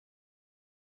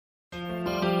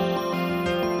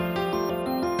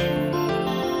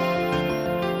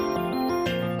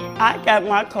I got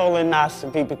my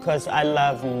colonoscopy because I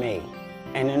love me.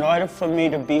 And in order for me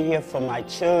to be here for my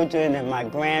children and my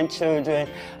grandchildren,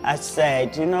 I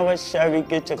said, you know what, Sherry,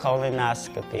 get your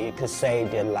colonoscopy. It could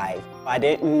save your life. I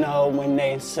didn't know when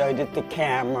they inserted the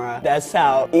camera. That's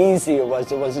how easy it was.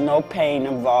 There was no pain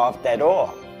involved at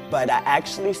all. But I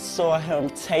actually saw him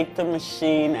take the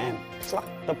machine and pluck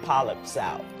the polyps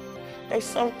out. They're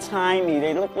so tiny,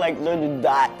 they look like little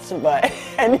dots, but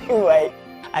anyway,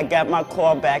 I got my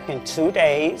call back in 2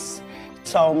 days.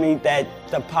 Told me that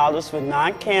the polyps were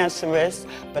non-cancerous,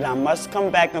 but I must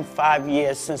come back in 5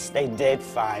 years since they did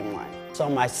find one. So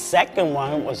my second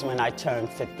one was when I turned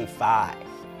 55.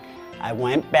 I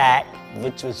went back,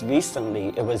 which was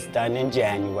recently, it was done in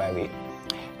January.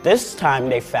 This time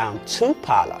they found 2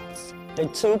 polyps. The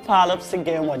 2 polyps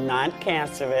again were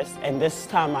non-cancerous, and this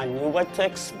time I knew what to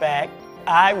expect.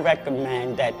 I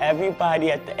recommend that everybody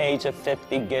at the age of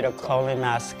 50 get a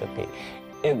colonoscopy.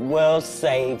 It will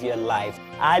save your life.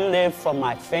 I live for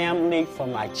my family, for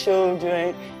my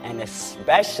children, and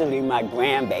especially my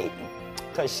grandbaby,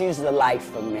 because she's the life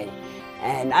for me.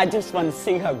 And I just want to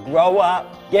see her grow up,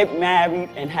 get married,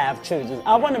 and have children.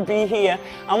 I want to be here.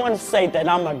 I want to say that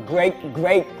I'm a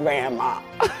great-great-grandma.